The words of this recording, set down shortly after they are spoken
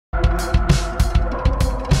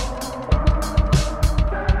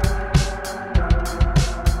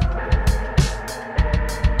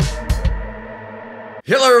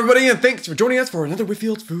Hello everybody and thanks for joining us for another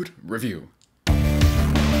Whitfield food review.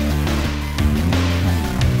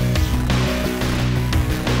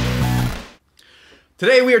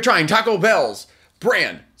 Today we are trying Taco Bell's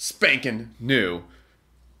brand spanking new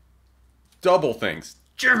double things.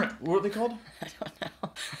 What are they called? I don't know.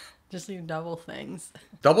 Just do double things.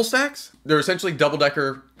 Double stacks? They're essentially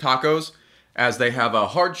double-decker tacos, as they have a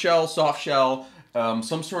hard shell, soft shell,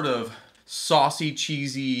 some sort of saucy,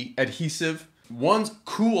 cheesy adhesive. One's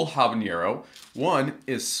cool habanero, one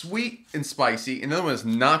is sweet and spicy, and the other one is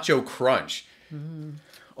nacho crunch.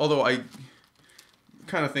 Although I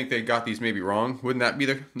kind of think they got these maybe wrong. Wouldn't that be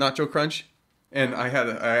the nacho crunch? And I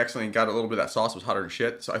accidentally got a little bit of that sauce was hotter than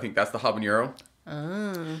shit, so I think that's the habanero.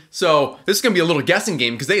 So this is gonna be a little guessing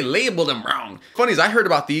game because they labeled them wrong. Funny is I heard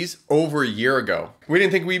about these over a year ago. We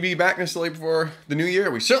didn't think we'd be back necessarily before the new year.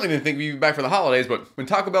 We certainly didn't think we'd be back for the holidays, but when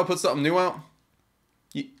Taco Bell puts something new out,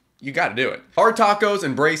 you gotta do it. Hard tacos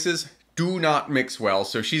and braces do not mix well,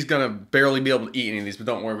 so she's gonna barely be able to eat any of these, but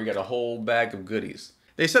don't worry, we got a whole bag of goodies.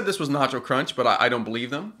 They said this was nacho crunch, but I don't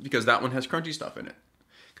believe them because that one has crunchy stuff in it.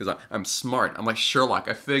 Because I'm smart, I'm like Sherlock,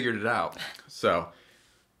 I figured it out. So,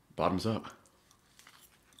 bottoms up.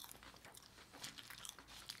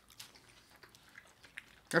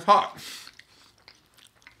 That's hot.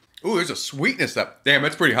 Ooh, there's a sweetness that, damn,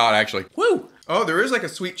 that's pretty hot actually. Woo! Oh, there is like a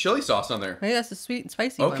sweet chili sauce on there. Maybe that's the sweet and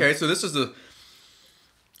spicy one. Okay, so this is a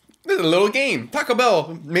little game. Taco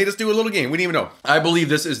Bell made us do a little game. We didn't even know. I believe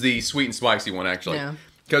this is the sweet and spicy one actually. Yeah.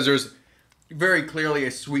 Because there's very clearly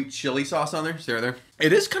a sweet chili sauce on there. See right there?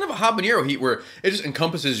 It is kind of a habanero heat where it just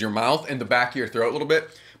encompasses your mouth and the back of your throat a little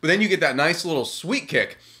bit. But then you get that nice little sweet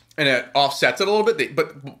kick and it offsets it a little bit.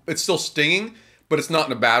 But it's still stinging. But it's not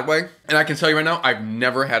in a bad way. And I can tell you right now, I've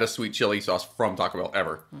never had a sweet chili sauce from Taco Bell,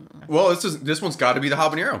 ever. Well, this one's got to be the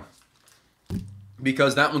habanero.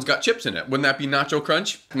 Because that one's got chips in it. Wouldn't that be nacho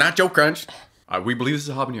crunch? Nacho crunch. We believe this is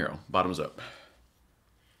a habanero. Bottoms up.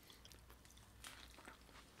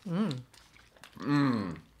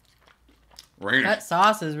 Rainish. That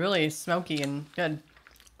sauce is really smoky and good.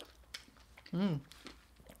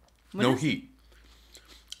 No heat.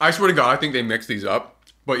 I swear to God, I think they mixed these up.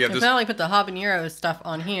 But yeah, It's not like put the habanero stuff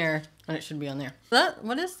on here, and it should be on there.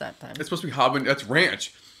 What is that then? It's supposed to be habanero. That's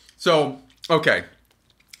ranch. So, okay.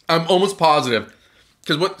 I'm almost positive.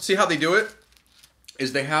 Because see how they do it?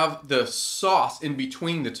 Is they have the sauce in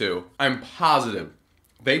between the two. I'm positive.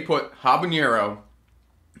 They put habanero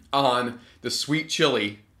on the sweet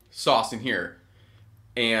chili sauce in here.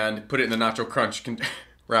 And put it in the nacho crunch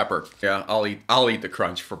wrapper. Yeah, I'll eat the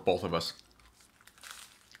crunch for both of us.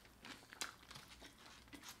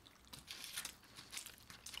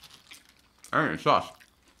 I don't need sauce.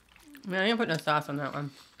 Man, I didn't put no sauce on that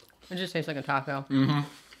one. It just tastes like a taco.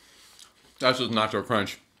 That's just nacho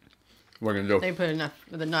crunch. What are we gonna do? They put enough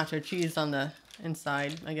of the nacho cheese on the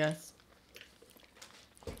inside, I guess.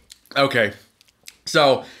 Okay,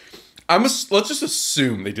 so let's just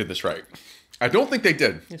assume they did this right. I don't think they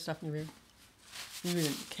did. Your stuff you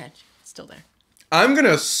didn't catch. It's still there. I'm gonna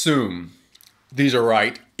assume these are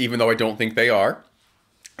right, even though I don't think they are.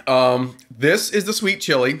 This is the sweet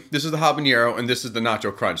chili, this is the habanero, and this is the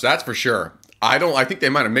nacho crunch. That's for sure. I think they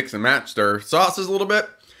might have mixed and matched their sauces a little bit.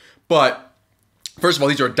 But, first of all,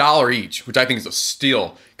 these are $1 each, which I think is a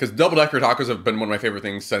steal. Because double-decker tacos have been one of my favorite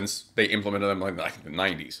things since they implemented them in like the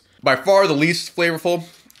 90s. By far the least flavorful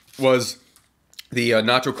was the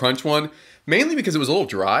nacho crunch one. Mainly because it was a little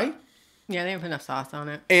dry. Yeah, they didn't put enough sauce on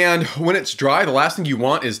it. And when it's dry, the last thing you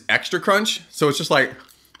want is extra crunch. So it's just like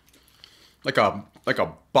a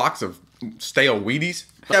box of stale Wheaties.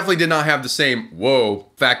 Definitely did not have the same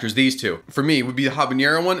whoa factor as these two. For me, it would be the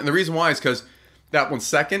habanero one. And the reason why is because that one's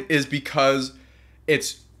second is because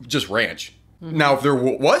it's just ranch. Now, if there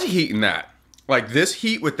was heat in that, like this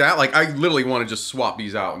heat with that, like I literally want to just swap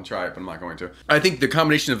these out and try it, but I'm not going to. I think the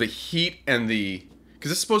combination of the heat and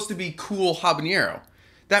because it's supposed to be cool habanero.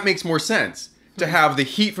 That makes more sense. To have the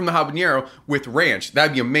heat from the habanero with ranch.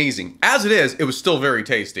 That'd be amazing. As it is, it was still very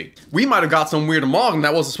tasty. We might have got some weird amalgam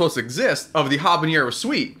that wasn't supposed to exist of the habanero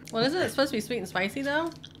sweet. Well, isn't it supposed to be sweet and spicy, though?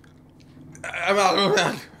 I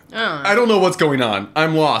don't know what's going on.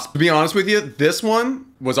 I'm lost. To be honest with you, this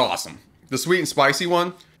one was awesome. The sweet and spicy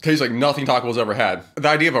one tastes like nothing Taco Bell's ever had. The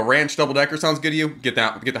idea of a ranch double-decker sounds good to you. Get the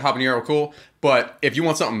habanero, cool. But if you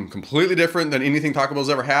want something completely different than anything Taco Bell's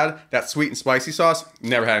ever had, that sweet and spicy sauce,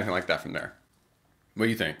 never had anything like that from there. What do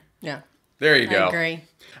you think? Yeah. There you go. I agree.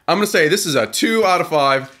 I'm going to say this is a 2 out of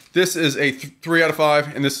 5. This is a 3 out of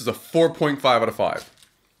 5. And this is a 4.5 out of 5.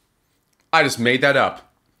 I just made that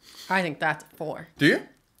up. I think that's a 4. Do you?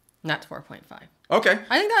 Not 4.5. Okay.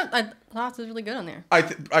 I think that sauce is really good on there. I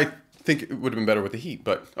think it would have been better with the heat,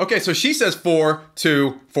 but okay. So she says 4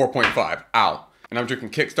 to 4.5. Ow. And I'm drinking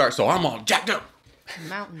Kickstart, so I'm all jacked up.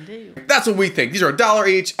 Mountain Dew. That's what we think. These are $1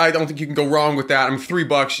 each. I don't think you can go wrong with that. I mean,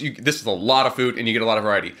 $3. This is a lot of food, and you get a lot of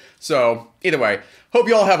variety. So either way, hope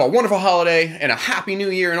you all have a wonderful holiday and a happy new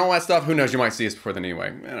year and all that stuff. Who knows? You might see us before then anyway.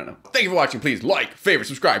 I don't know. Thank you for watching. Please like, favorite,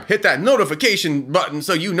 subscribe, hit that notification button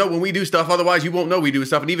so you know when we do stuff. Otherwise, you won't know we do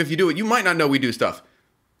stuff. And even if you do it, you might not know we do stuff.